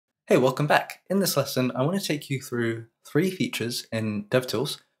Hey, welcome back. In this lesson, I want to take you through 3 features in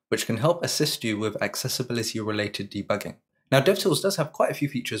DevTools which can help assist you with accessibility-related debugging. Now, DevTools does have quite a few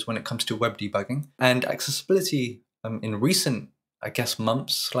features when it comes to web debugging, and accessibility in recent,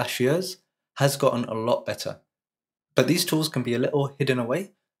 months/years has gotten a lot better. But these tools can be a little hidden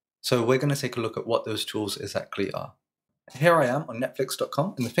away, so we're going to take a look at what those tools exactly are. Here I am on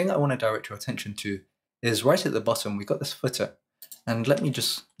netflix.com, and the thing I want to direct your attention to is right at the bottom, we've got this footer. And let me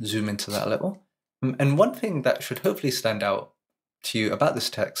just zoom into that a little. And one thing that should hopefully stand out to you about this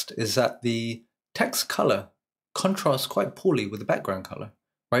text is that the text color contrasts quite poorly with the background color,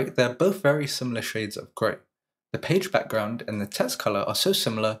 right? They're both very similar shades of gray. The page background and the text color are so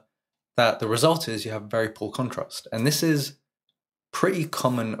similar that the result is you have very poor contrast. And this is pretty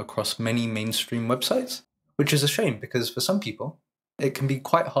common across many mainstream websites, which is a shame because for some people, it can be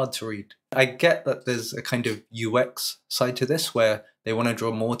quite hard to read. I get that there's a kind of UX side to this where they want to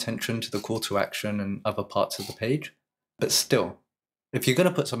draw more attention to the call to action and other parts of the page. But still, if you're going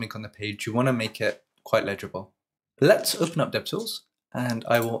to put something on the page, you want to make it quite legible. Let's open up DevTools and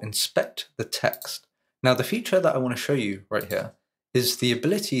I will inspect the text. Now, the feature that I want to show you right here is the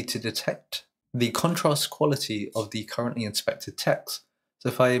ability to detect the contrast quality of the currently inspected text. So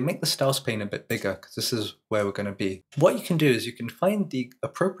if I make the styles pane a bit bigger, because this is where we're going to be, what you can do is you can find the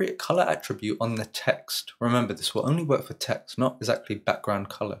appropriate color attribute on the text. Remember, this will only work for text, not exactly background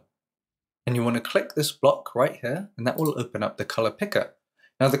color. And you want to click this block right here, and that will open up the color picker.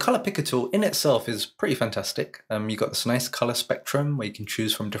 Now, the color picker tool in itself is pretty fantastic. You've got this nice color spectrum where you can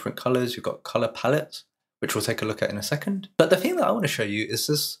choose from different colors. You've got color palettes, which we'll take a look at in a second. But the thing that I want to show you is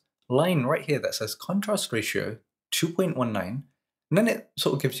this line right here that says contrast ratio 2.19. And then it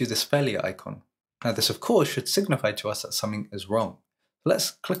sort of gives you this failure icon. Now this of course should signify to us that something is wrong.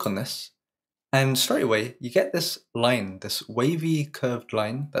 Let's click on this and straight away you get this line, this wavy curved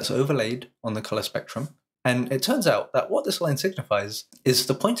line that's overlaid on the color spectrum. And it turns out that what this line signifies is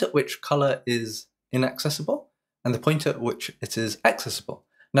the point at which color is inaccessible and the point at which it is accessible.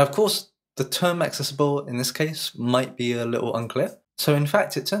 Now of course the term accessible in this case might be a little unclear. So in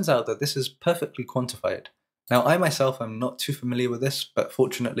fact it turns out that this is perfectly quantified. Now, I myself am not too familiar with this, but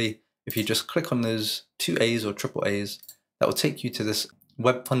fortunately, if you just click on those 2 A's or triple A's, that will take you to this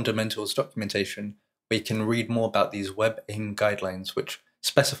Web Fundamentals documentation where you can read more about these Web AIM guidelines, which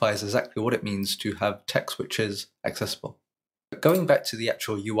specifies exactly what it means to have text which is accessible. But going back to the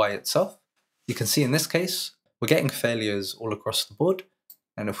actual UI itself, you can see in this case, we're getting failures all across the board.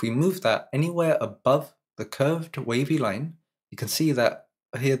 And if we move that anywhere above the curved wavy line, you can see that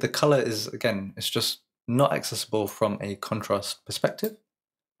here the color is, again, it's just not accessible from a contrast perspective,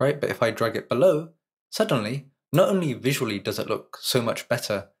 right? But if I drag it below, suddenly, not only visually does it look so much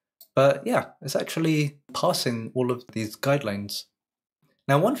better, but yeah, it's actually passing all of these guidelines.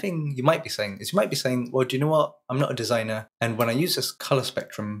 Now, one thing you might be saying is well, do you know what? I'm not a designer, and when I use this color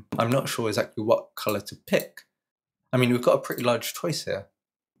spectrum, I'm not sure exactly what color to pick. I mean, we've got a pretty large choice here.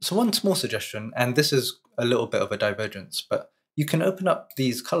 So one small suggestion, and this is a little bit of a divergence, but you can open up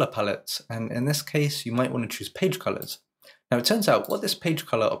these color palettes, and in this case, you might want to choose page colors. Now, it turns out what this page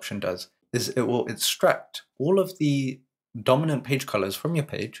color option does is it will extract all of the dominant page colors from your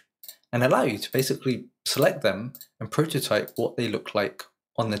page and allow you to basically select them and prototype what they look like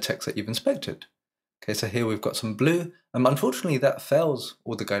on the text that you've inspected. Okay, so here we've got some blue. Unfortunately, that fails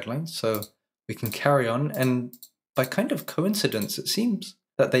all the guidelines, so we can carry on. And by kind of coincidence, it seems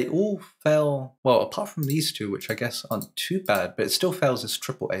that they all fail, well, apart from these two, which I guess aren't too bad, but it still fails this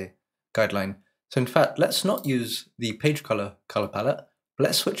AAA guideline. So in fact, let's not use the page color palette, but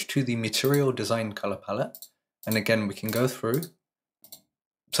let's switch to the material design color palette. And again, we can go through.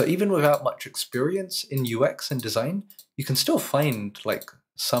 So even without much experience in UX and design, you can still find like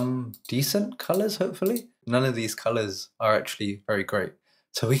some decent colors, hopefully. None of these colors are actually very great.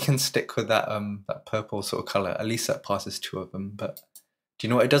 So we can stick with that, that purple sort of color. At least that passes 2 of them, but do you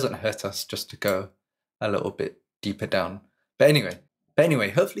know what? It doesn't hurt us just to go a little bit deeper down. But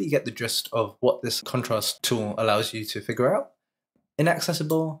anyway, hopefully you get the gist of what this contrast tool allows you to figure out.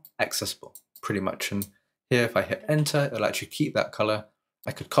 Inaccessible, accessible, pretty much. And here, if I hit enter, it'll actually keep that color.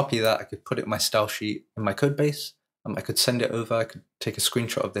 I could copy that. I could put it in my style sheet in my code base. I could send it over. I could take a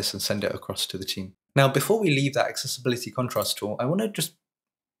screenshot of this and send it across to the team. Now, before we leave that accessibility contrast tool, I want to just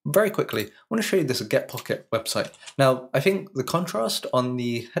very quickly, I want to show you this Getpocket website. Now, I think the contrast on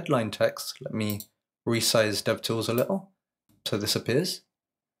the headline text, let me resize DevTools a little so this appears.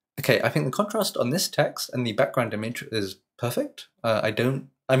 Okay, I think the contrast on this text and the background image is perfect. At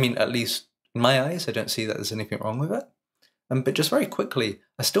least in my eyes, I don't see that there's anything wrong with it. But just very quickly,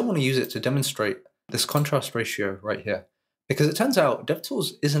 I still want to use it to demonstrate this contrast ratio right here. Because it turns out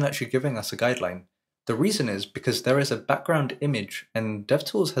DevTools isn't actually giving us a guideline. The reason is because there is a background image and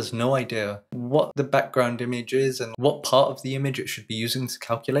DevTools has no idea what the background image is and what part of the image it should be using to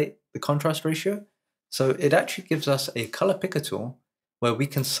calculate the contrast ratio. So it actually gives us a color picker tool where we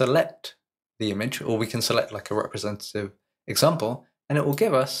can select the image, or we can select like a representative example, and it will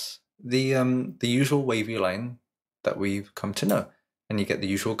give us the usual wavy line that we've come to know. And you get the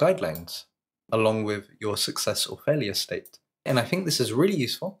usual guidelines along with your success or failure state. And I think this is really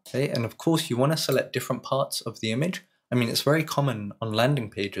useful. Okay? And of course, you want to select different parts of the image. I mean, it's very common on landing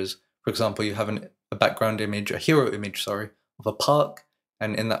pages. For example, you have a background image, a hero image, sorry, of a park.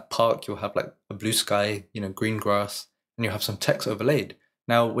 And in that park, you'll have like a blue sky, green grass, and you have some text overlaid.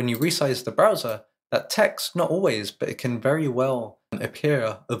 Now, when you resize the browser, that text, not always, but it can very well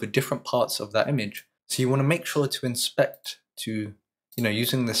appear over different parts of that image. So you want to make sure to inspect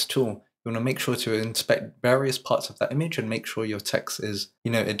using this tool, you want to make sure to inspect various parts of that image and make sure your text is,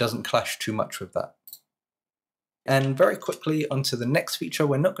 it doesn't clash too much with that. And very quickly onto the next feature.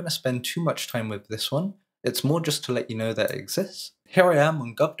 We're not going to spend too much time with this one. It's more just to let you know that it exists. Here I am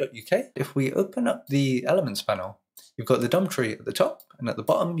on gov.uk. If we open up the Elements panel, you've got the DOM tree at the top, and at the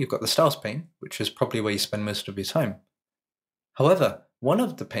bottom you've got the styles pane, which is probably where you spend most of your time. However, one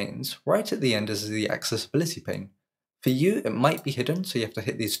of the panes right at the end is the accessibility pane. For you, it might be hidden, so you have to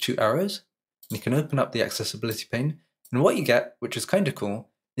hit these two arrows, and you can open up the accessibility pane. And what you get, which is kind of cool,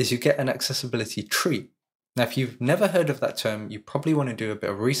 is you get an accessibility tree. Now, if you've never heard of that term, you probably want to do a bit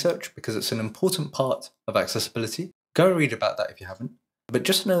of research because it's an important part of accessibility. Go and read about that if you haven't. But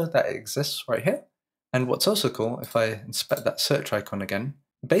just know that it exists right here. And what's also cool, if I inspect that search icon again,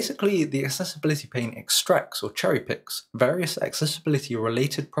 basically the accessibility pane extracts or cherry picks various accessibility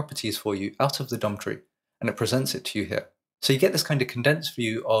related properties for you out of the DOM tree, and it presents it to you here. So you get this kind of condensed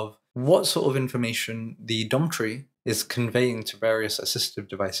view of what sort of information the DOM tree is conveying to various assistive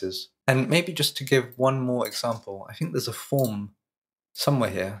devices. And maybe just to give one more example, I think there's a form somewhere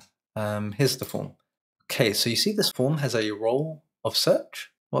here. Here's the form. Okay, so you see this form has a role of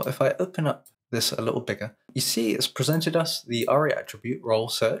search. Well, if I open up this a little bigger, you see it's presented us the ARIA attribute role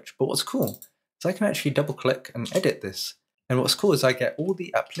search, but what's cool is I can actually double click and edit this. And what's cool is I get all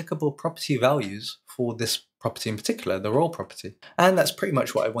the applicable property values for this property in particular, the role property. And that's pretty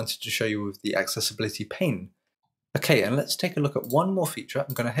much what I wanted to show you with the accessibility pane. Okay, and let's take a look at one more feature.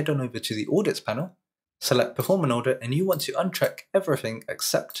 I'm going to head on over to the audits panel, select perform an audit, and you want to uncheck everything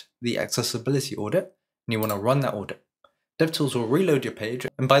except the accessibility audit, and you want to run that audit. DevTools will reload your page.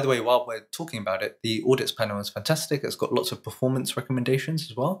 And by the way, while we're talking about it, the audits panel is fantastic. It's got lots of performance recommendations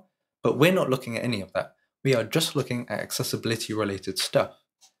as well, but we're not looking at any of that. We are just looking at accessibility related stuff.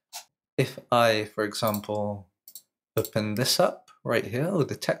 If I, for example, open this up right here, oh,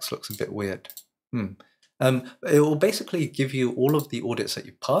 the text looks a bit weird. It will basically give you all of the audits that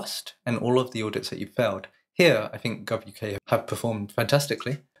you've passed and all of the audits that you've failed. Here, I think gov.uk have performed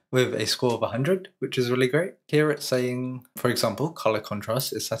fantastically with a score of 100, which is really great. Here it's saying, for example, color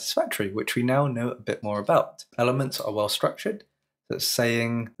contrast is satisfactory, which we now know a bit more about. Elements are well structured. That's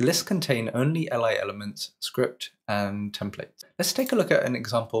saying lists contain only li elements, script, and templates. Let's take a look at an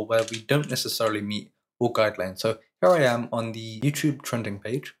example where we don't necessarily meet all guidelines. So here I am on the YouTube trending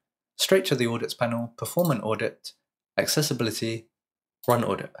page, straight to the audits panel, perform an audit, accessibility, run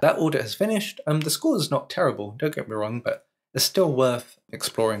audit. That audit has finished. The score is not terrible, don't get me wrong, but it's still worth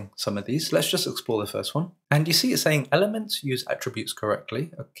exploring some of these. Let's just explore the first one. And you see it's saying elements use attributes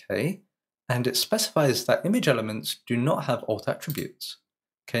correctly. Okay. And it specifies that image elements do not have alt attributes.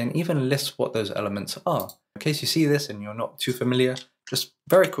 Okay, and even lists what those elements are. In case you see this and you're not too familiar, just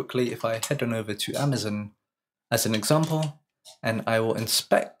very quickly, if I head on over to Amazon as an example, and I will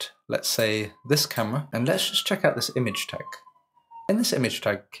inspect, let's say, this camera, and let's just check out this image tag. In this image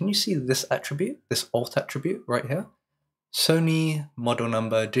tag, can you see this attribute, this alt attribute right here? Sony model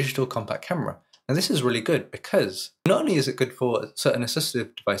number digital compact camera. And this is really good because not only is it good for certain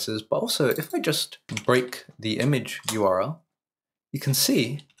assistive devices, but also if I just break the image URL, you can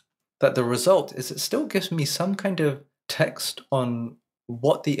see that the result is it still gives me some kind of text on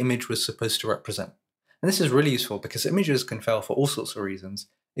what the image was supposed to represent. And this is really useful because images can fail for all sorts of reasons.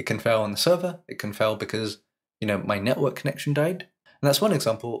 It can fail on the server, it can fail because, my network connection died. And that's one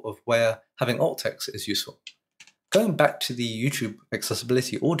example of where having alt text is useful. Going back to the YouTube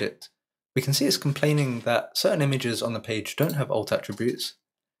accessibility audit, we can see it's complaining that certain images on the page don't have alt attributes,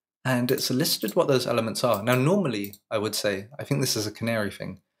 and it's listed what those elements are. Now, normally, I would say, I think this is a canary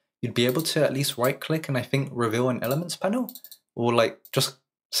thing, you'd be able to at least right-click and I think reveal an elements panel, or like just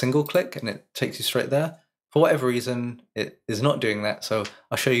single-click and it takes you straight there. For whatever reason, it is not doing that, so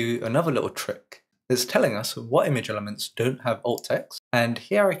I'll show you another little trick. It's telling us what image elements don't have alt text. And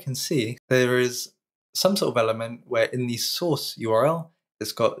here I can see there is some sort of element where in the source URL,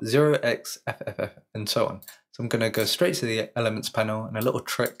 it's got 0xFFF and so on. So I'm going to go straight to the elements panel, and a little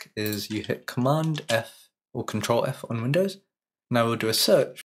trick is you hit Command F or Control F on Windows. Now we'll do a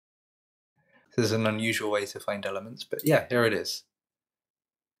search. This is an unusual way to find elements, but yeah, here it is.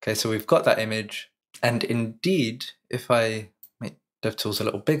 Okay, so we've got that image, and indeed, if I make DevTools a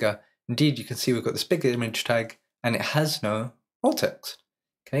little bigger, indeed you can see we've got this big image tag, and it has no alt text.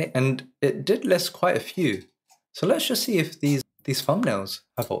 Okay, and it did list quite a few. So let's just see if these thumbnails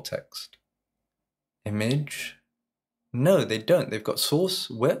have alt text. Image. No, they don't. They've got source,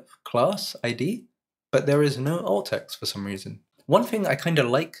 width, class, ID, but there is no alt text for some reason. One thing I kind of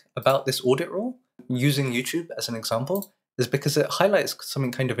like about this audit rule, using YouTube as an example, is because it highlights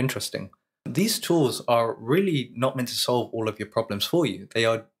something kind of interesting. These tools are really not meant to solve all of your problems for you. They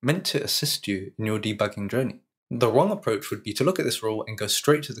are meant to assist you in your debugging journey. The wrong approach would be to look at this rule and go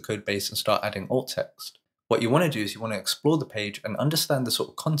straight to the code base and start adding alt text. What you want to do is you want to explore the page and understand the sort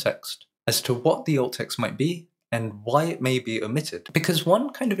of context as to what the alt text might be and why it may be omitted. Because one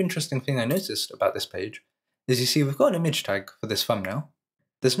kind of interesting thing I noticed about this page is you see we've got an image tag for this thumbnail.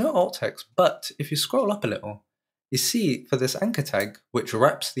 There's no alt text, but if you scroll up a little, you see for this anchor tag, which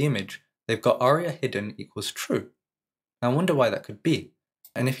wraps the image, they've got aria hidden equals true. Now I wonder why that could be.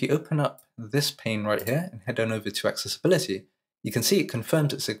 And if you open up this pane right here and head on over to accessibility, you can see it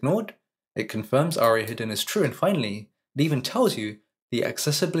confirms it's ignored, it confirms aria hidden is true, and finally, it even tells you the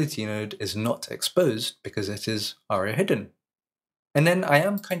accessibility node is not exposed because it is aria hidden. And then I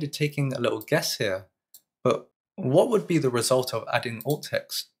am kind of taking a little guess here, but what would be the result of adding alt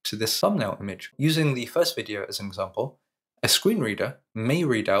text to this thumbnail image? Using the first video as an example, a screen reader may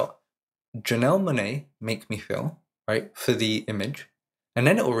read out Janelle Monáe, make me feel, right, for the image, and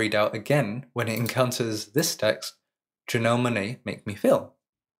then it will read out again when it encounters this text, Janelle Monáe, make me feel.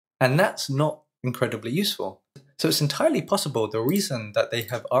 And that's not incredibly useful. So it's entirely possible the reason that they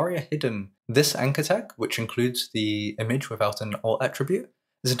have aria hidden this anchor tag, which includes the image without an alt attribute,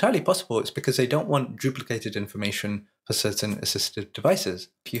 is entirely possible it's because they don't want duplicated information for certain assistive devices.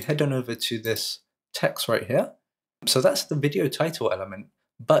 If you head on over to this text right here, so that's the video title element,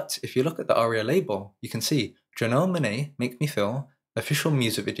 but if you look at the aria label, you can see Janelle Monáe, make me feel, official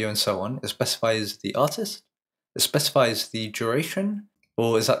music video and so on. It specifies the artist, it specifies the duration,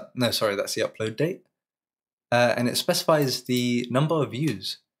 or is that, no, sorry, that's the upload date. And it specifies the number of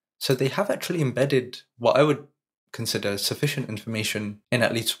views. So they have actually embedded what I would consider sufficient information in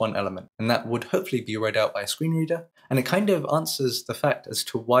at least one element. And that would hopefully be read out by a screen reader. And it kind of answers the fact as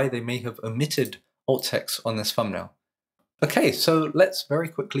to why they may have omitted alt text on this thumbnail. Okay, so let's very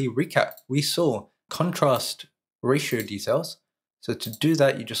quickly recap. We saw contrast ratio details. So to do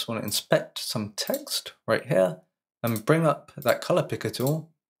that, you just want to inspect some text right here and bring up that color picker tool.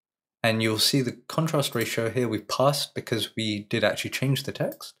 And you'll see the contrast ratio here we passed because we did actually change the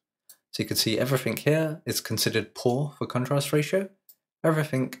text. So you can see everything here is considered poor for contrast ratio.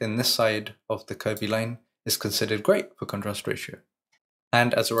 Everything in this side of the curvy line is considered great for contrast ratio.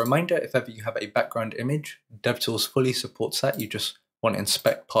 And as a reminder, if ever you have a background image, DevTools fully supports that. You just want to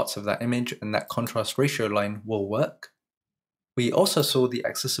inspect parts of that image and that contrast ratio line will work. We also saw the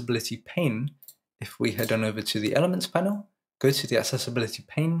accessibility pane. If we head on over to the elements panel, go to the accessibility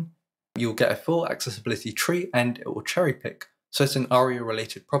pane, you'll get a full accessibility tree and it will cherry pick certain ARIA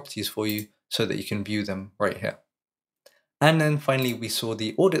related properties for you so that you can view them right here. And then finally, we saw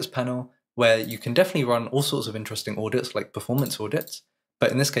the audits panel where you can definitely run all sorts of interesting audits like performance audits.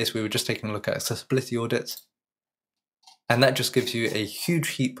 But in this case, we were just taking a look at accessibility audits. And that just gives you a huge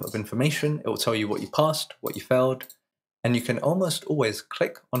heap of information. It will tell you what you passed, what you failed, and you can almost always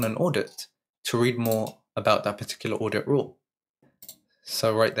click on an audit to read more about that particular audit rule.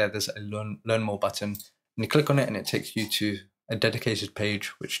 So right there, there's a learn more button, and you click on it and it takes you to a dedicated page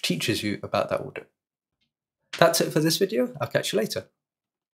which teaches you about that audit. That's it for this video. I'll catch you later.